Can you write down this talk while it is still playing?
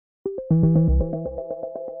A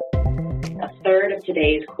third of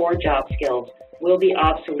today's core job skills will be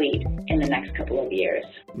obsolete in the next couple of years.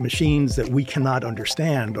 Machines that we cannot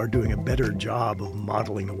understand are doing a better job of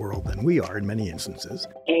modeling the world than we are in many instances.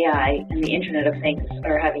 AI and the Internet of Things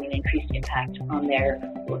are having an increased impact on their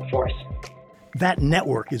workforce. That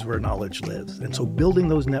network is where knowledge lives. And so building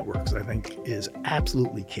those networks, I think, is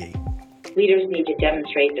absolutely key. Leaders need to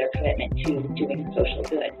demonstrate their commitment to doing social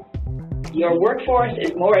good. Your workforce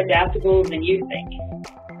is more adaptable than you think.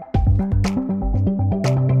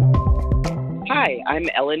 Hi, I'm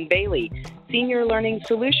Ellen Bailey, Senior Learning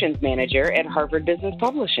Solutions Manager at Harvard Business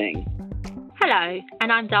Publishing. Hello, and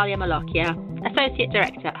I'm Dalia Molokhia, Associate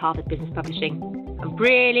Director at Harvard Business Publishing. I'm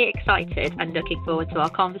really excited and looking forward to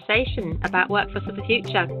our conversation about workforce of the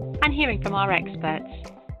future and hearing from our experts.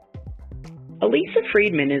 Elisa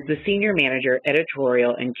Friedman is the Senior Manager,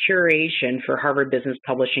 Editorial and Curation for Harvard Business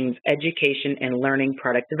Publishing's Education and Learning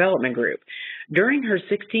Product Development Group. During her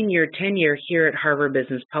 16-year tenure here at Harvard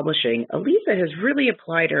Business Publishing, Elisa has really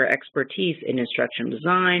applied her expertise in instructional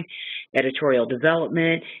design, editorial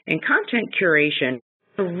development, and content curation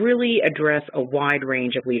to really address a wide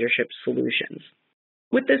range of leadership solutions.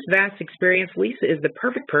 With this vast experience, Lisa is the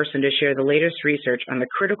perfect person to share the latest research on the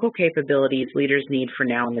critical capabilities leaders need for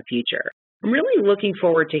now and the future. I'm really looking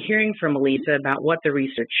forward to hearing from Elisa about what the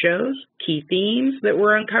research shows, key themes that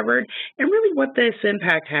were uncovered, and really what this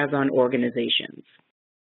impact has on organizations.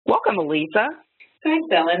 Welcome, Elisa. Thanks,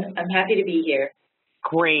 Ellen. I'm happy to be here.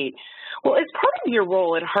 Great. Well, as part of your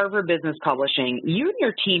role at Harvard Business Publishing, you and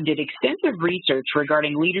your team did extensive research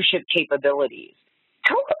regarding leadership capabilities.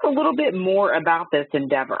 Tell us a little bit more about this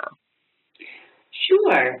endeavor.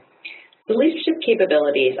 Sure. The leadership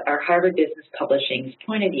capabilities are Harvard Business Publishing's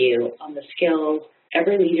point of view on the skills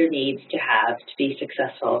every leader needs to have to be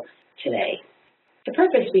successful today. The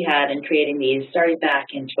purpose we had in creating these, starting back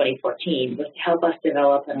in 2014, was to help us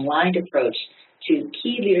develop an aligned approach to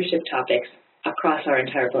key leadership topics across our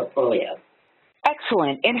entire portfolio.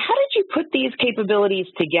 Excellent. And how did you put these capabilities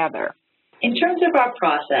together? In terms of our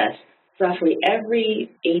process, roughly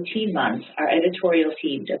every 18 months, our editorial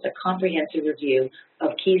team does a comprehensive review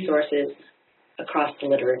of key sources across the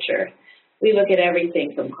literature. We look at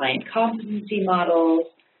everything from client competency models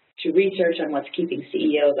to research on what's keeping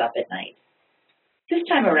CEOs up at night. This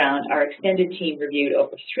time around, our extended team reviewed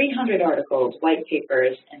over 300 articles, white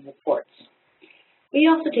papers, and reports. We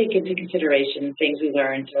also take into consideration things we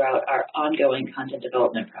learned throughout our ongoing content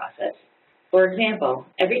development process. For example,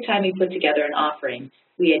 every time we put together an offering,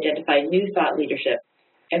 we identify new thought leadership,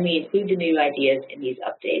 and we include the new ideas in these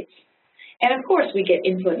updates. And of course, we get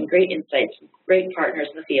input and great insights from great partners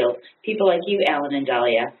in the field, people like you, Alan and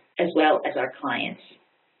Dalia, as well as our clients.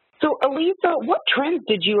 So, Elisa, what trends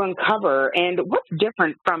did you uncover, and what's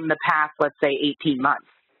different from the past, let's say, 18 months?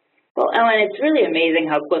 Well, Ellen, it's really amazing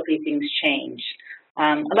how quickly things change.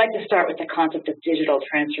 I'd like to start with the concept of digital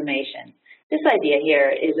transformation. This idea here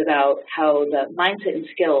is about how the mindset and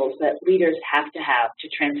skills that leaders have to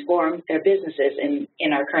transform their businesses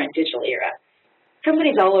in our current digital era.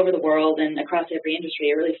 Companies all over the world and across every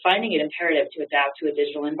industry are really finding it imperative to adapt to a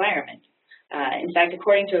digital environment. In fact,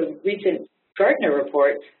 according to a recent Gartner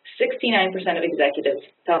report, 69% of executives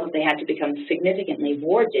felt that they had to become significantly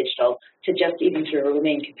more digital to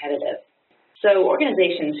remain competitive. So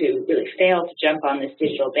organizations who really fail to jump on this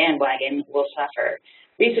digital bandwagon will suffer.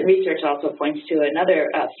 Recent research also points to another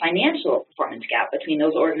financial performance gap between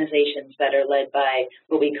those organizations that are led by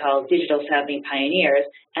what we call digital savvy pioneers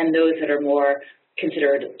and those that are more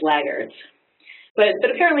considered laggards. But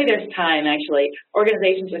apparently there's time, actually.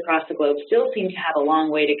 Organizations across the globe still seem to have a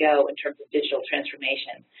long way to go in terms of digital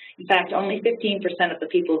transformation. In fact, only 15% of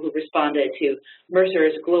the people who responded to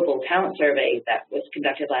Mercer's Global Talent Survey that was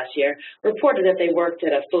conducted last year reported that they worked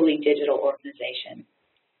at a fully digital organization.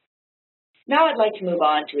 Now I'd like to move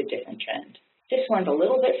on to a different trend. This one's a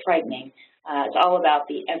little bit frightening. It's all about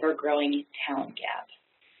the ever-growing talent gap.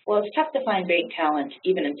 Well, it's tough to find great talent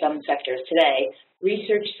even in some sectors today.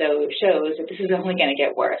 Research shows that this is only going to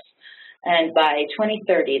get worse. And by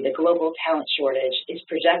 2030, the global talent shortage is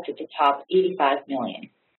projected to top 85 million.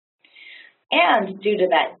 And due to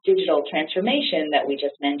that digital transformation that we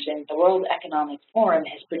just mentioned, the World Economic Forum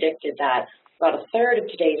has predicted that about a third of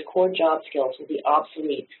today's core job skills will be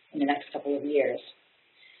obsolete in the next couple of years.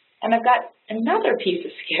 And I've got another piece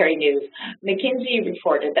of scary news. McKinsey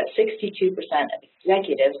reported that 62% of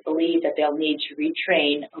executives believe that they'll need to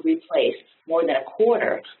retrain or replace more than a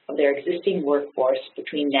quarter of their existing workforce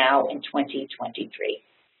between now and 2023.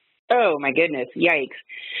 Oh, my goodness. Yikes.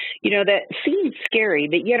 You know, that seems scary,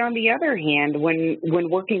 but yet on the other hand, when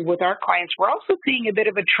working with our clients, we're also seeing a bit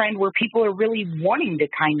of a trend where people are really wanting to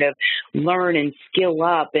kind of learn and skill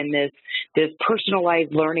up in this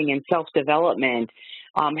personalized learning and self-development.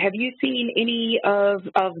 Have you seen any of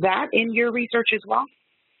that in your research as well?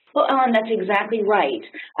 Well, Ellen, that's exactly right.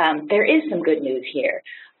 There is some good news here.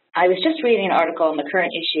 I was just reading an article in the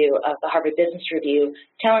current issue of the Harvard Business Review,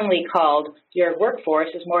 tellingly called, "Your Workforce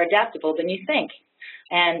is More Adaptable Than You Think."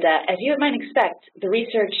 And as you might expect, the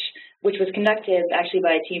research, which was conducted actually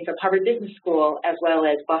by a team from Harvard Business School as well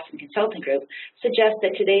as Boston Consulting Group, suggests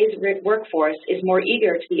that today's workforce is more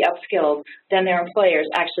eager to be upskilled than their employers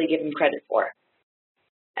actually give them credit for.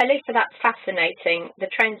 Elisa, that's fascinating. The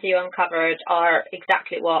trends you uncovered are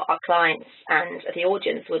exactly what our clients and the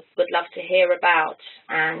audience would love to hear about.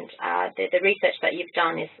 And the research that you've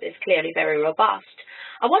done is clearly very robust.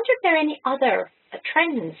 I wonder if there are any other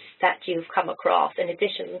trends that you've come across in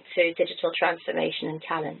addition to digital transformation and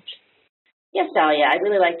talent. Yes, Dalia, I'd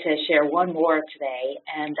really like to share one more today,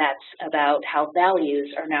 and that's about how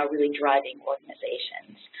values are now really driving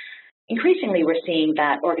organizations. Increasingly, we're seeing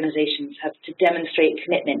that organizations have to demonstrate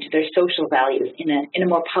commitment to their social values in a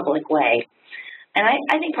more public way. And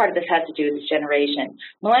I think part of this has to do with this generation.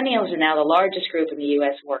 Millennials are now the largest group in the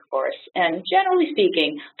U.S. workforce, and generally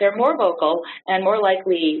speaking, they're more vocal and more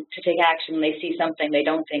likely to take action when they see something they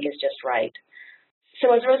don't think is just right.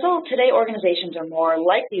 So as a result, today organizations are more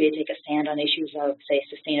likely to take a stand on issues of, say,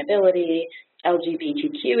 sustainability,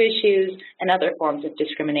 LGBTQ issues, and other forms of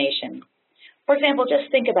discrimination. For example,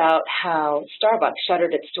 just think about how Starbucks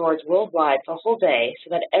shuttered its stores worldwide for a whole day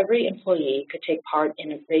so that every employee could take part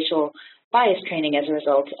in racial bias training as a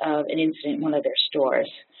result of an incident in one of their stores.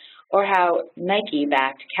 Or how Nike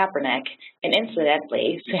backed Kaepernick and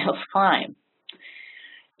incidentally failed Klein.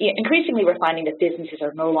 Increasingly, we're finding that businesses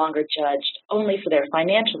are no longer judged only for their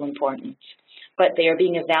financial importance, but they are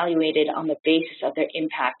being evaluated on the basis of their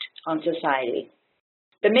impact on society.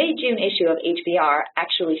 The May-June issue of HBR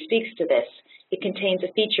actually speaks to this. It contains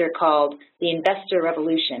a feature called The Investor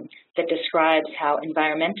Revolution that describes how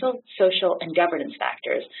environmental, social, and governance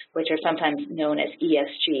factors, which are sometimes known as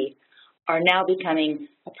ESG, are now becoming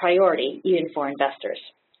a priority even for investors.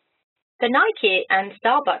 The Nike and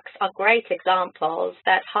Starbucks are great examples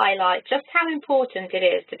that highlight just how important it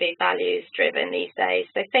is to be values-driven these days.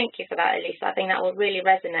 So thank you for that, Elisa. I think that will really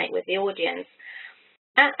resonate with the audience.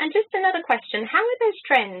 And just another question, how are those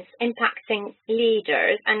trends impacting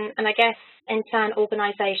leaders and I guess, in turn,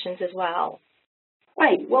 organizations as well?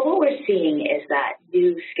 Right. Well, what we're seeing is that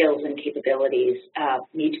new skills and capabilities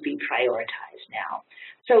need to be prioritized now.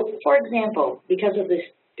 So, for example, because of this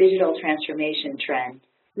digital transformation trend,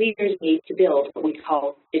 leaders need to build what we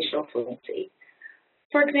call digital fluency.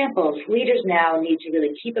 For example, leaders now need to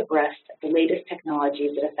really keep abreast of the latest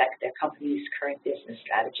technologies that affect their company's current business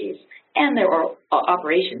strategies and their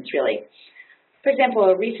operations, really. For example,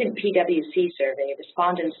 a recent PwC survey,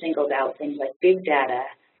 respondents singled out things like big data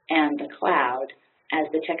and the cloud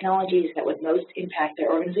as the technologies that would most impact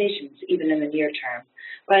their organizations, even in the near term.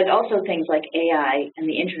 But also things like AI and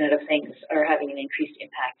the Internet of Things are having an increased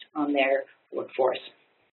impact on their workforce.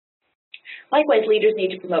 Likewise, leaders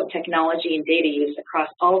need to promote technology and data use across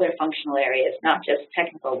all their functional areas, not just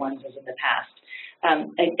technical ones as in the past.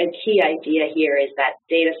 A key idea here is that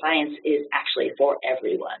data science is actually for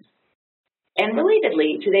everyone. And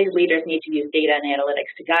relatedly, today's leaders need to use data and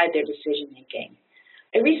analytics to guide their decision-making.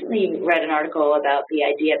 I recently read an article about the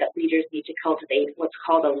idea that leaders need to cultivate what's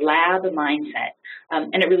called a lab mindset,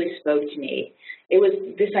 and it really spoke to me. It was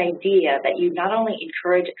this idea that you not only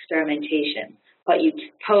encourage experimentation, but you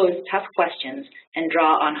pose tough questions and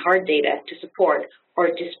draw on hard data to support or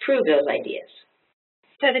disprove those ideas.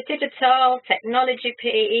 So the digital technology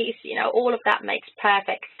piece, all of that makes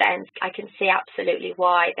perfect sense. I can see absolutely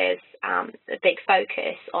why there's a big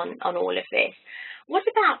focus on all of this. What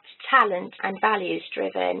about talent and values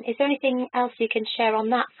driven? Is there anything else you can share on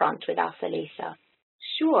that front with us, Elisa?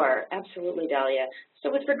 Sure, absolutely, Dalia.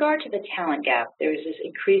 So with regard to the talent gap, there is this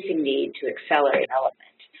increasing need to accelerate development.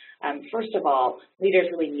 First of all, leaders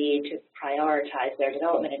really need to prioritize their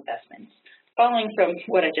development investments. Following from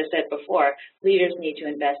what I just said before, leaders need to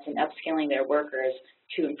invest in upskilling their workers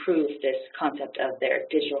to improve this concept of their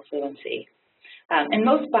digital fluency. And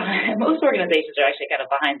most organizations are actually kind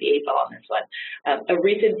of behind the eight ball on this one. A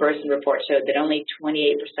recent Berkman report showed that only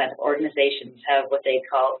 28% of organizations have what they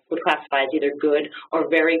would classify as either good or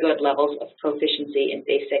very good levels of proficiency in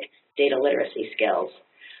basic data literacy skills.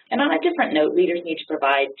 And on a different note, leaders need to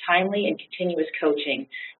provide timely and continuous coaching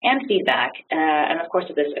and feedback, and of course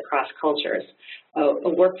this across cultures. A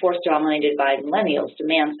workforce dominated by millennials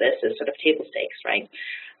demands this as sort of table stakes, right?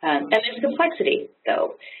 And there's complexity,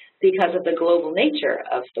 though. because of the global nature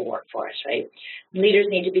of the workforce, right? Leaders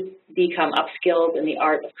need to become upskilled in the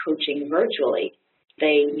art of coaching virtually.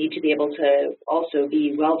 They need to be able to also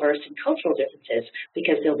be well-versed in cultural differences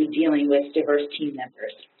because they'll be dealing with diverse team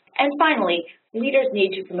members. And finally, leaders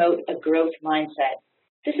need to promote a growth mindset.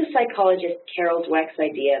 This is psychologist Carol Dweck's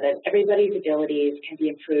idea that everybody's abilities can be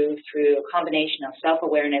improved through a combination of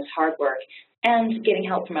self-awareness, hard work, and getting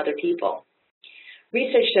help from other people.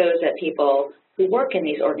 Research shows that people who work in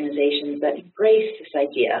these organizations that embrace this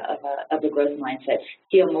idea of a growth mindset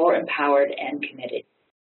feel more empowered and committed.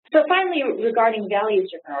 So finally, regarding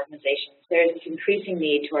values-driven organizations, there's this increasing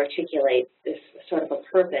need to articulate this sort of a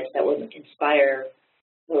purpose that will inspire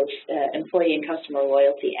both employee and customer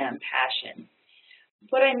loyalty and passion.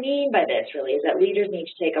 What I mean by this really is that leaders need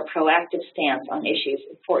to take a proactive stance on issues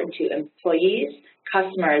important to employees,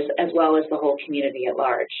 customers, as well as the whole community at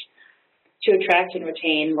large. To attract and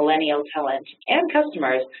retain millennial talent and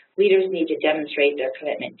customers, leaders need to demonstrate their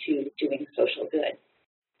commitment to doing social good.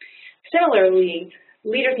 Similarly,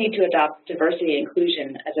 leaders need to adopt diversity and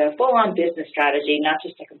inclusion as a full-on business strategy, not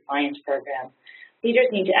just a compliance program. Leaders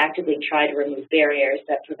need to actively try to remove barriers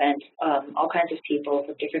that prevent all kinds of people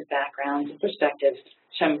from different backgrounds and perspectives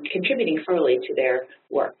from contributing fully to their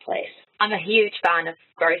workplace. I'm a huge fan of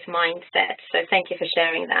growth mindset, so thank you for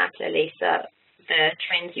sharing that, Elisa. The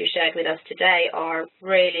trends you shared with us today are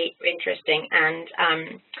really interesting,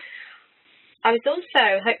 and I was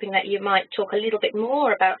also hoping that you might talk a little bit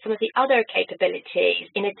more about some of the other capabilities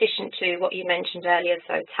in addition to what you mentioned earlier,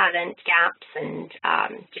 so talent gaps and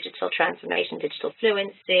digital transformation, digital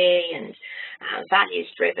fluency, and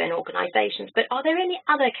values-driven organizations. But are there any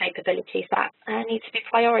other capabilities that need to be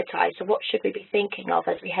prioritized? So what should we be thinking of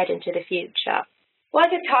as we head into the future? Well, I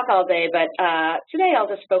could talk all day, but today I'll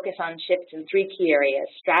just focus on shifts in three key areas: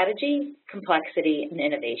 strategy, complexity, and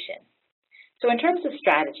innovation. So in terms of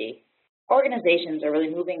strategy, organizations are really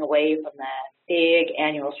moving away from that big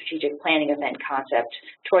annual strategic planning event concept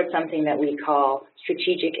towards something that we call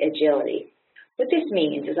strategic agility. What this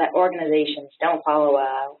means is that organizations don't follow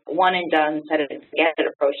a one-and-done, set-it-and-forget-it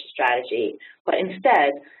approach to strategy, but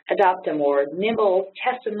instead adopt a more nimble,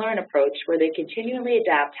 test-and-learn approach where they continually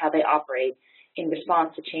adapt how they operate in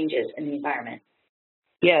response to changes in the environment.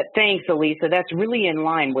 Yeah, thanks, Elisa. That's really in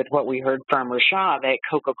line with what we heard from Rashad at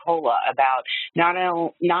Coca-Cola about not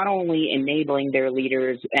only enabling their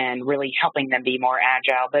leaders and really helping them be more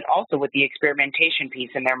agile, but also with the experimentation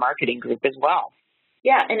piece in their marketing group as well.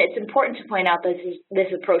 Yeah, and it's important to point out that this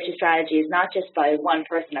approach to strategy is not just by one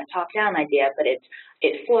person, a top-down idea, but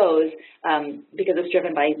it flows because it's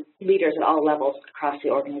driven by leaders at all levels across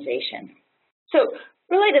the organization. So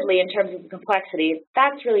relatedly, in terms of the complexity,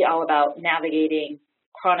 that's really all about navigating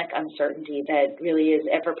chronic uncertainty that really is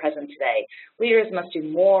ever present today. Leaders must do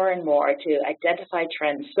more and more to identify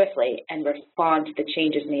trends swiftly and respond to the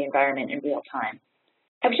changes in the environment in real time.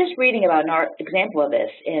 I was just reading about an example of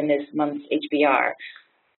this in this month's HBR.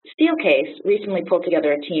 Steelcase recently pulled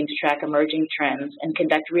together a team to track emerging trends and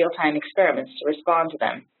conduct real-time experiments to respond to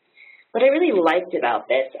them. What I really liked about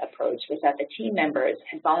this approach was that the team members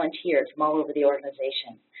had volunteered from all over the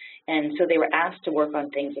organization, and so they were asked to work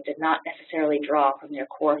on things that did not necessarily draw from their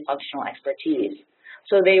core functional expertise.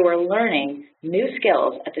 So they were learning new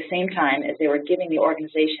skills at the same time as they were giving the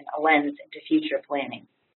organization a lens into future planning.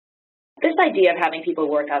 This idea of having people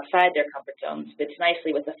work outside their comfort zones fits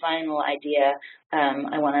nicely with the final idea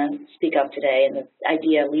I want to speak of today, and the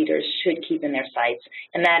idea leaders should keep in their sights,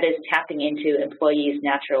 and that is tapping into employees'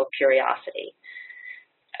 natural curiosity.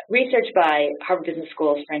 Research by Harvard Business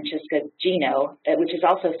School's Francesca Gino, which is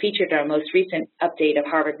also featured in our most recent update of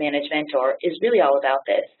Harvard Managed Mentor, is really all about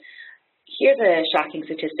this. Here's a shocking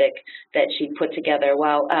statistic that she put together.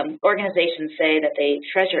 While organizations say that they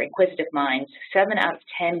treasure inquisitive minds, 7 out of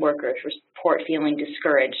 10 workers report feeling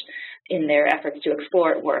discouraged in their efforts to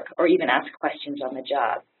explore at work or even ask questions on the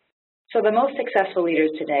job. So the most successful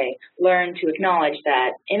leaders today learn to acknowledge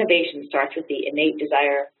that innovation starts with the innate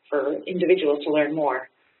desire for individuals to learn more.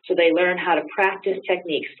 So they learn how to practice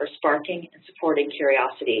techniques for sparking and supporting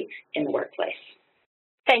curiosity in the workplace.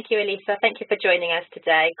 Thank you, Elisa. Thank you for joining us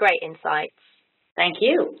today. Great insights. Thank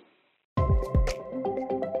you.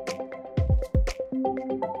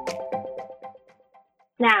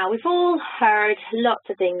 Now, we've all heard lots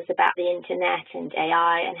of things about the internet and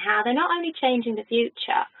AI and how they're not only changing the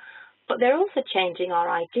future, but they're also changing our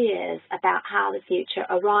ideas about how the future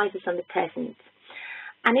arises from the present.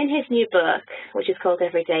 And in his new book, which is called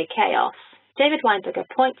Everyday Chaos, David Weinberger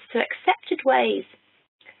points to accepted ways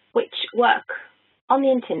which work on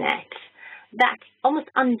the internet that almost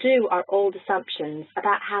undo our old assumptions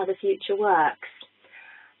about how the future works.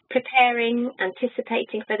 preparing,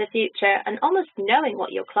 anticipating for the future, and almost knowing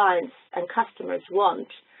what your clients and customers want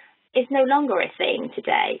is no longer a thing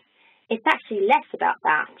today. It's actually less about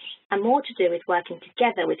that and more to do with working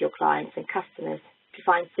together with your clients and customers to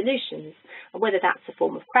find solutions, and whether that's a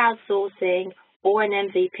form of crowdsourcing or an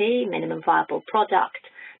MVP, minimum viable product.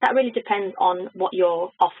 That really depends on what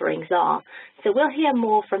your offerings are. So we'll hear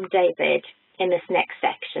more from David in this next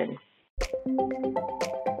section.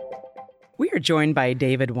 We are joined by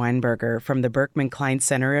David Weinberger from the Berkman Klein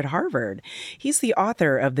Center at Harvard. He's the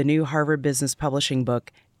author of the new Harvard Business Publishing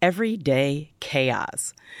book, Everyday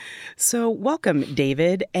Chaos. So welcome,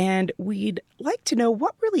 David, and we'd like to know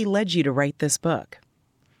what really led you to write this book.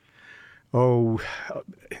 Oh,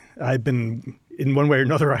 I've been, in one way or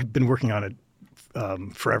another, I've been working on it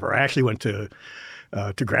forever. I actually went to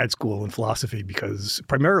grad school in philosophy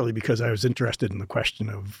primarily because I was interested in the question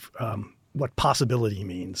of what possibility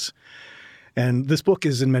means. And this book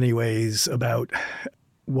is in many ways about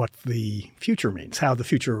what the future means, how the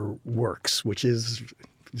future works, which is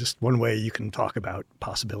just one way you can talk about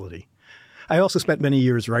possibility. I also spent many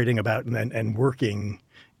years writing about and working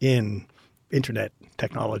in internet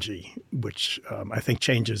technology, which I think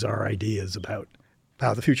changes our ideas about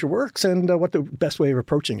how the future works and what the best way of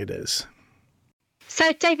approaching it is.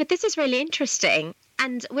 So, David, this is really interesting.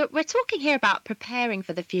 And we're talking here about preparing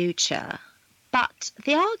for the future. But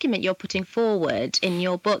the argument you're putting forward in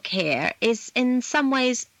your book here is in some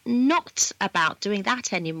ways not about doing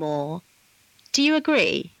that anymore. Do you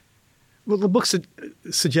agree? Well, the book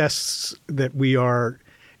suggests that we are,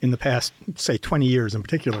 in the past, say, 20 years in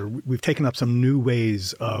particular, we've taken up some new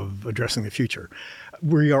ways of addressing the future.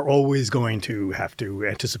 We are always going to have to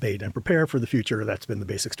anticipate and prepare for the future. That's been the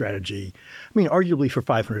basic strategy. I mean, arguably for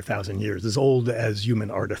 500,000 years, as old as human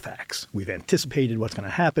artifacts. We've anticipated what's going to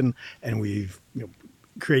happen, and we've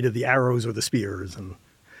created the arrows or the spears and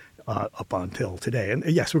up until today. And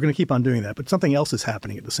yes, we're going to keep on doing that. But something else is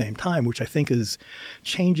happening at the same time, which I think is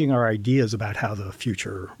changing our ideas about how the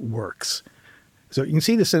future works. So you can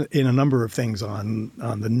see this in a number of things on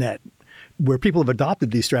the net, where people have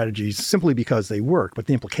adopted these strategies simply because they work, but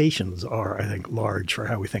the implications are, I think, large for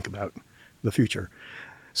how we think about the future.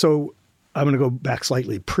 So I'm going to go back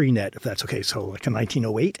slightly pre-net, if that's okay. So like to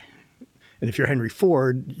 1908. And if you're Henry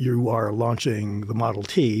Ford, you are launching the Model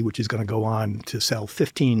T, which is going to go on to sell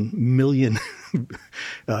 15 million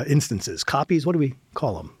instances. Copies, what do we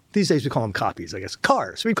call them? These days we call them copies, I guess.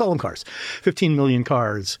 Cars, we call them cars. 15 million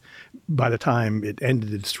cars by the time it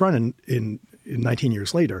ended its run in 19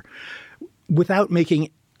 years later, without making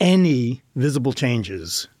any visible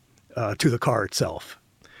changes to the car itself.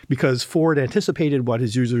 Because Ford anticipated what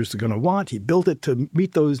his users are going to want. He built it to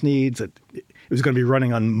meet those needs. It was going to be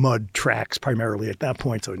running on mud tracks primarily at that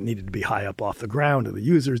point, so it needed to be high up off the ground, and the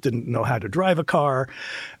users didn't know how to drive a car.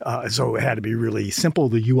 So it had to be really simple.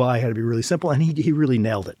 The UI had to be really simple, and he really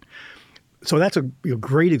nailed it. So that's a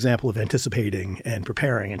great example of anticipating and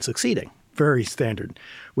preparing and succeeding. Very standard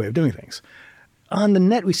way of doing things. On the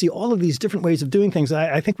net, we see all of these different ways of doing things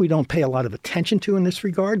I think we don't pay a lot of attention to in this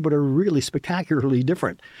regard, but are really spectacularly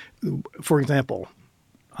different. For example,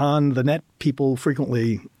 on the net, people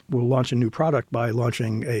frequently will launch a new product by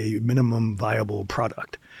launching a minimum viable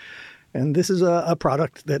product. And this is a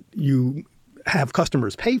product that you have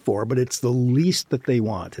customers pay for, but it's the least that they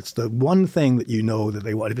want. It's the one thing that you know that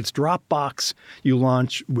they want. If it's Dropbox, you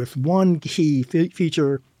launch with one key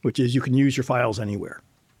feature, which is you can use your files anywhere.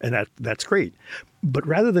 And that's great. But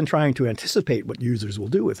rather than trying to anticipate what users will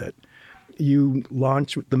do with it, you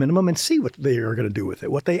launch the minimum and see what they are going to do with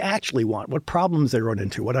it, what they actually want, what problems they run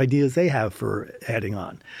into, what ideas they have for adding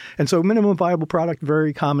on. And so minimum viable product,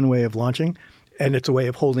 very common way of launching, and it's a way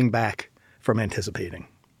of holding back from anticipating.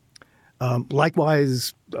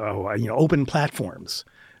 Likewise, open platforms,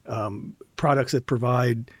 products that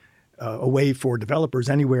provide a way for developers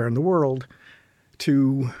anywhere in the world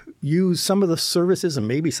to use some of the services and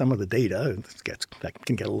maybe some of the data, that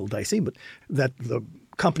can get a little dicey, but that the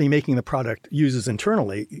company making the product uses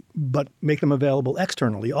internally, but make them available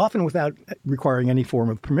externally, often without requiring any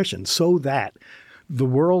form of permission, so that the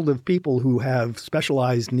world of people who have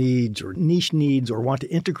specialized needs or niche needs or want to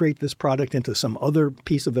integrate this product into some other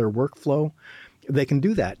piece of their workflow, they can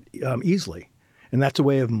do that easily. And that's a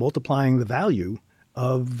way of multiplying the value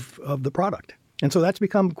of the product. And so that's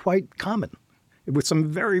become quite common with some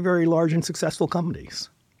very, very large and successful companies.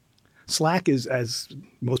 Slack is, as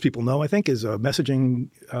most people know, I think, is a messaging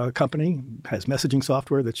company, has messaging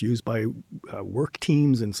software that's used by work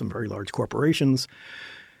teams in some very large corporations.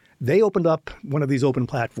 They opened up one of these open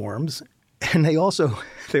platforms, and they also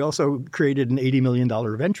created an $80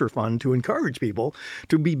 million venture fund to encourage people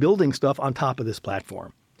to be building stuff on top of this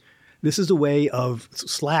platform. This is a way of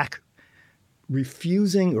Slack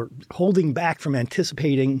refusing or holding back from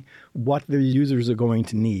anticipating what the users are going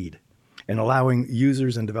to need and allowing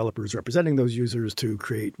users and developers representing those users to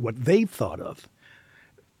create what they've thought of.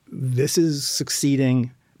 This is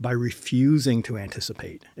succeeding by refusing to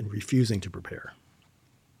anticipate and refusing to prepare.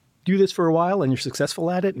 Do this for a while and you're successful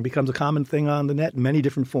at it and becomes a common thing on the net in many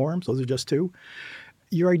different forms. Those are just two.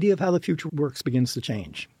 Your idea of how the future works begins to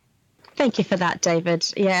change. Thank you for that,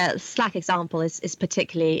 David. Yeah, Slack example is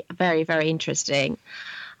particularly very, very interesting.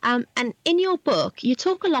 And in your book, you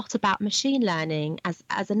talk a lot about machine learning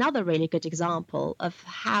as another really good example of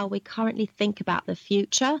how we currently think about the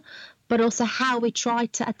future, but also how we try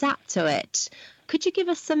to adapt to it. Could you give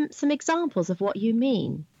us some examples of what you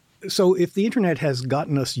mean? So if the internet has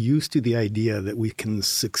gotten us used to the idea that we can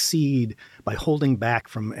succeed by holding back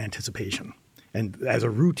from anticipation and as a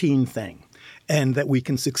routine thing, and that we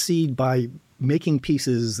can succeed by making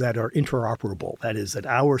pieces that are interoperable, that is, that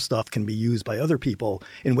our stuff can be used by other people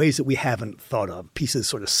in ways that we haven't thought of, pieces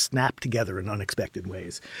sort of snap together in unexpected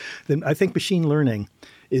ways, then I think machine learning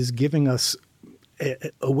is giving us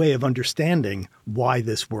a way of understanding why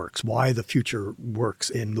this works, why the future works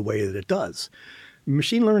in the way that it does.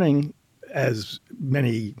 Machine learning, as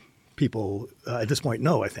many people at this point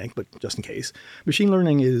know, I think, but just in case, machine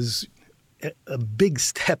learning is a big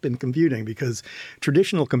step in computing because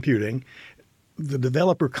traditional computing, the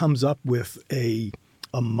developer comes up with a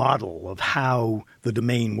model of how the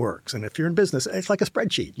domain works. And if you're in business, it's like a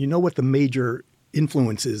spreadsheet. You know what the major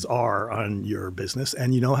influences are on your business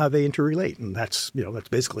and you know how they interrelate. And that's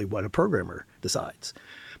basically what a programmer decides.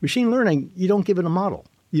 Machine learning, you don't give it a model.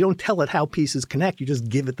 You don't tell it how pieces connect. You just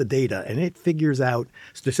give it the data and it figures out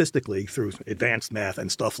statistically through advanced math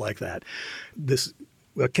and stuff like that. This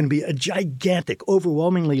can be a gigantic,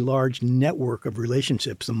 overwhelmingly large network of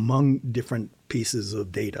relationships among different pieces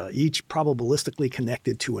of data, each probabilistically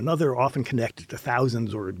connected to another, often connected to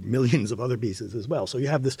thousands or millions of other pieces as well. So you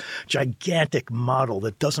have this gigantic model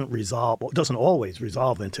that doesn't always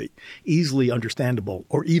resolve into easily understandable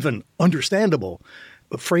or even understandable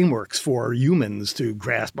frameworks for humans to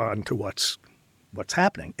grasp onto what's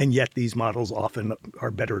happening. And yet these models often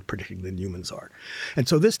are better at predicting than humans are. And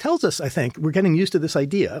so this tells us, I think, we're getting used to this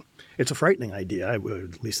idea. It's a frightening idea,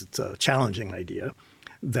 at least it's a challenging idea,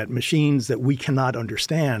 that machines that we cannot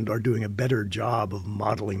understand are doing a better job of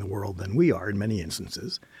modeling the world than we are in many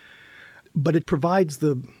instances. But it provides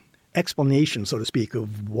the explanation, so to speak,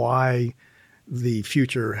 of why the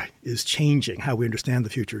future is changing, how we understand the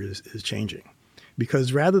future is changing.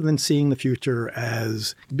 Because rather than seeing the future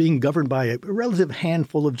as being governed by a relative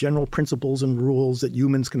handful of general principles and rules that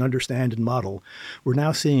humans can understand and model, we're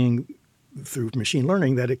now seeing through machine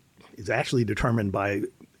learning that it is actually determined by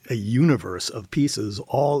a universe of pieces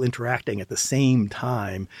all interacting at the same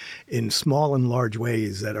time in small and large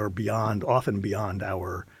ways that are often beyond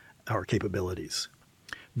our capabilities.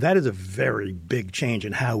 That is a very big change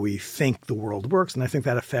in how we think the world works, and I think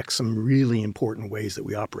that affects some really important ways that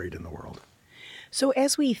we operate in the world. So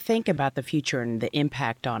as we think about the future and the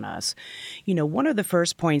impact on us, one of the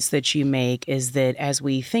first points that you make is that as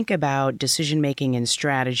we think about decision-making and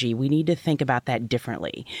strategy, we need to think about that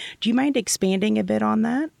differently. Do you mind expanding a bit on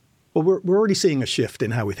that? Well, we're already seeing a shift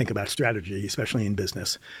in how we think about strategy, especially in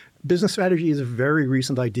business. Business strategy is a very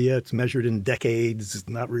recent idea. It's measured in decades,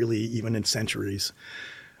 not really even in centuries.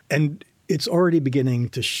 And it's already beginning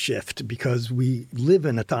to shift because we live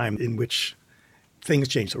in a time in which things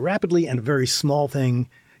change so rapidly, and a very small thing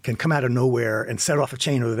can come out of nowhere and set off a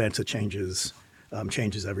chain of events that changes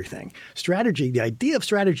everything. Strategy, the idea of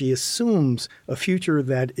strategy assumes a future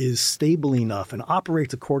that is stable enough and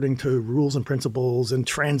operates according to rules and principles and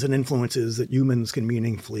trends and influences that humans can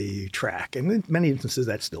meaningfully track. And in many instances,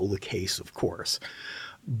 that's still the case, of course.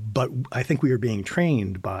 But I think we are being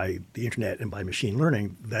trained by the internet and by machine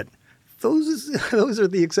learning that those are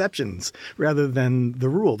the exceptions rather than the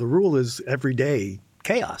rule. The rule is everyday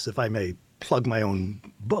chaos, if I may plug my own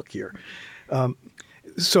book here. Our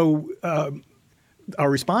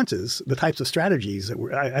responses, the types of strategies that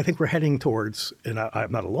I think we're heading towards, and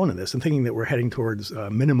I'm not alone in this, I'm thinking that we're heading towards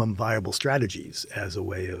minimum viable strategies as a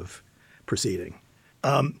way of proceeding.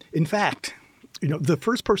 In fact, the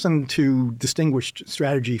first person to distinguish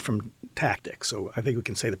strategy from tactics, so I think we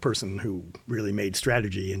can say the person who really made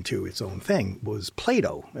strategy into its own thing, was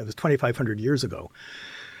Plato. It was 2,500 years ago.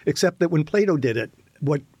 Except that when Plato did it,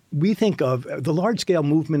 what we think of the large-scale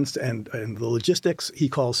movements and the logistics, he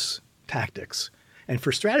calls tactics. And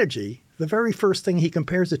for strategy, the very first thing he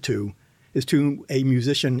compares it to is to a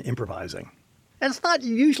musician improvising. And it's not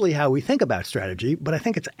usually how we think about strategy, but I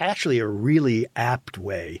think it's actually a really apt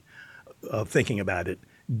way of thinking about it,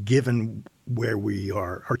 given where we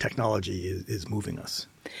are, our technology is moving us.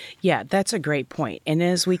 Yeah, that's a great point. And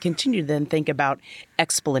as we continue to then think about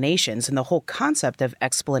explanations and the whole concept of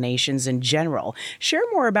explanations in general, share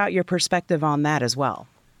more about your perspective on that as well.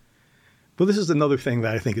 Well, this is another thing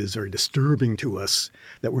that I think is very disturbing to us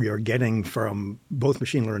that we are getting from both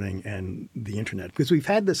machine learning and the internet, because we've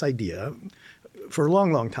had this idea for a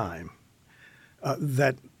long, long time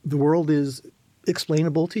that the world is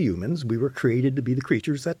explainable to humans. We were created to be the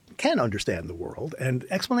creatures that can understand the world. And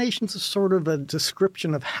explanations is sort of a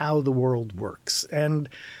description of how the world works. And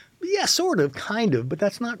yeah, sort of, kind of, but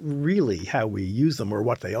that's not really how we use them or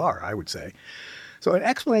what they are, I would say. So an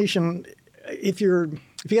explanation, if you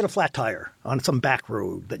had a flat tire on some back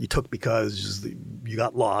road that you took because you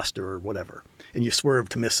got lost or whatever, and you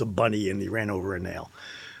swerved to miss a bunny and you ran over a nail,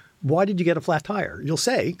 why did you get a flat tire? You'll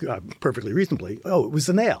say, perfectly reasonably, oh, it was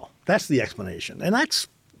the nail. That's the explanation. And that's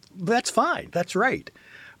fine. That's right.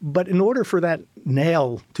 But in order for that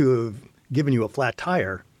nail to have given you a flat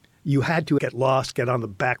tire, you had to get lost, get on the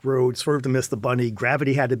back road, swerve to miss the bunny.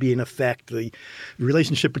 Gravity had to be in effect. The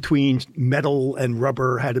relationship between metal and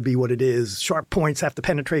rubber had to be what it is. Sharp points have to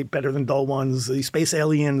penetrate better than dull ones. The space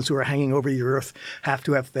aliens who are hanging over the Earth have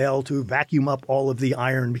to have failed to vacuum up all of the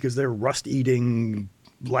iron because they're rust-eating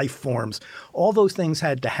life forms. All those things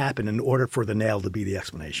had to happen in order for the nail to be the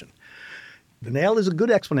explanation. The nail is a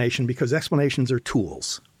good explanation because explanations are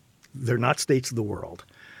tools. They're not states of the world.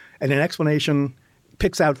 And an explanation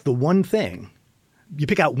picks out the one thing. You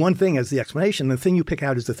pick out one thing as the explanation. The thing you pick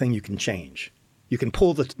out is the thing you can change. You can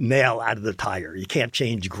pull the nail out of the tire. You can't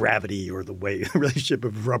change gravity or the relationship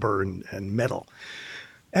of rubber and metal.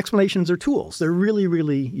 Explanations are tools. They're really,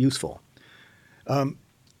 really useful.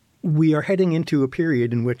 We are heading into a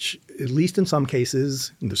period in which, at least in some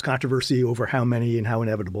cases, and there's controversy over how many and how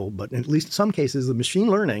inevitable, but at least in some cases, the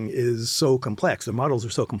machine learning is so complex, the models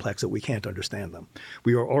are so complex that we can't understand them.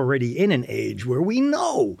 We are already in an age where we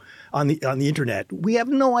know on the internet, we have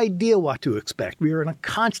no idea what to expect. We are in a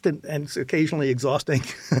constant and occasionally exhausting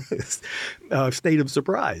state of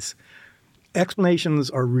surprise.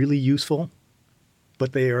 Explanations are really useful,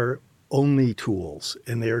 but they are only tools,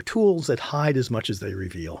 and they are tools that hide as much as they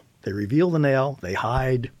reveal. They reveal the nail, they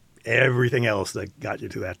hide everything else that got you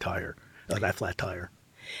to that tire, that flat tire.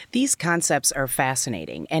 These concepts are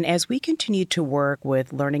fascinating. And as we continue to work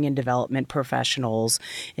with learning and development professionals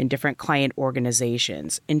in different client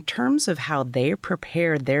organizations, in terms of how they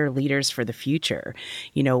prepare their leaders for the future,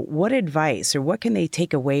 what advice or what can they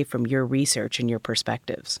take away from your research and your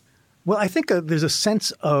perspectives? Well, I think there's a sense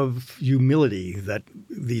of humility that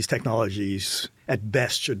these technologies at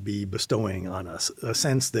best should be bestowing on us, a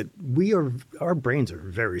sense that our brains are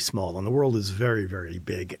very small and the world is very, very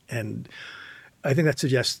big. And I think that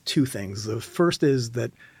suggests two things. The first is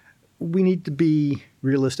that we need to be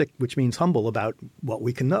realistic, which means humble about what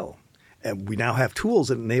we can know. And we now have tools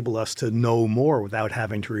that enable us to know more without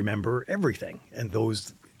having to remember everything. And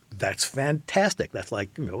that's fantastic. That's like,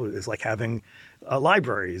 it's like having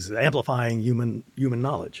libraries, amplifying human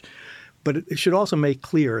knowledge. But it should also make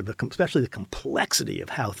clear, especially the complexity of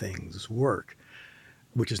how things work,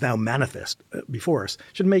 which is now manifest before us,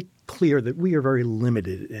 should make clear that we are very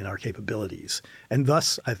limited in our capabilities. And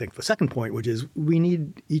thus, I think the second point, which is we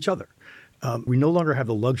need each other. We no longer have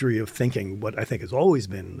the luxury of thinking what I think has always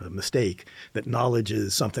been a mistake, that knowledge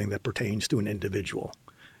is something that pertains to an individual.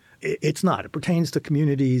 It's not. It pertains to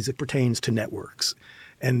communities. It pertains to networks.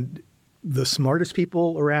 And the smartest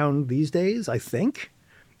people around these days, I think,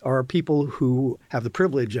 are people who have the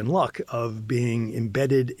privilege and luck of being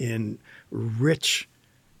embedded in rich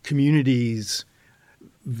communities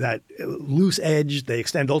that loose edge. They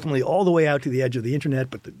extend ultimately all the way out to the edge of the internet,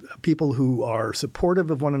 but the people who are supportive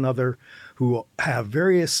of one another, who have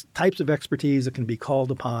various types of expertise that can be called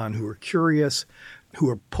upon, who are curious, who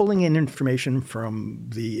are pulling in information from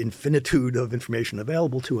the infinitude of information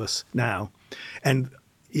available to us now. And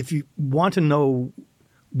if you want to know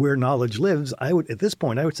where knowledge lives, at this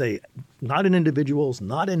point, I would say not in individuals,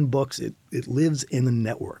 not in books. It lives in a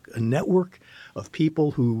network of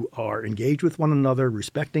people who are engaged with one another,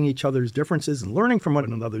 respecting each other's differences and learning from one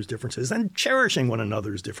another's differences and cherishing one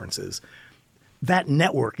another's differences. That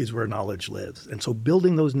network is where knowledge lives. And so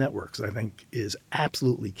building those networks, I think, is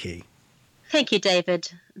absolutely key. Thank you, David.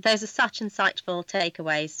 Those are such insightful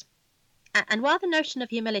takeaways. And while the notion of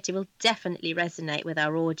humility will definitely resonate with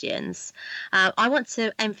our audience, I want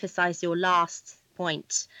to emphasize your last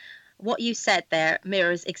point. What you said there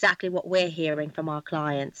mirrors exactly what we're hearing from our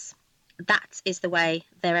clients. That is the way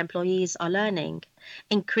their employees are learning.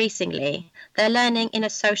 Increasingly, they're learning in a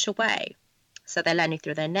social way. So they're learning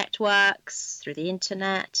through their networks, through the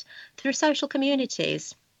internet, through social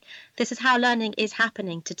communities. This is how learning is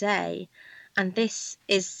happening today. And this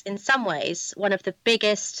is, in some ways, one of the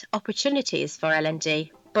biggest opportunities for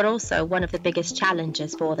L&D, but also one of the biggest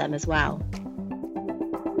challenges for them as well.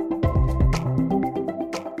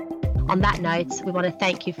 On that note, we want to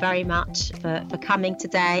thank you very much for coming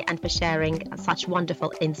today and for sharing such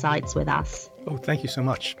wonderful insights with us. Oh, thank you so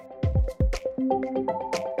much.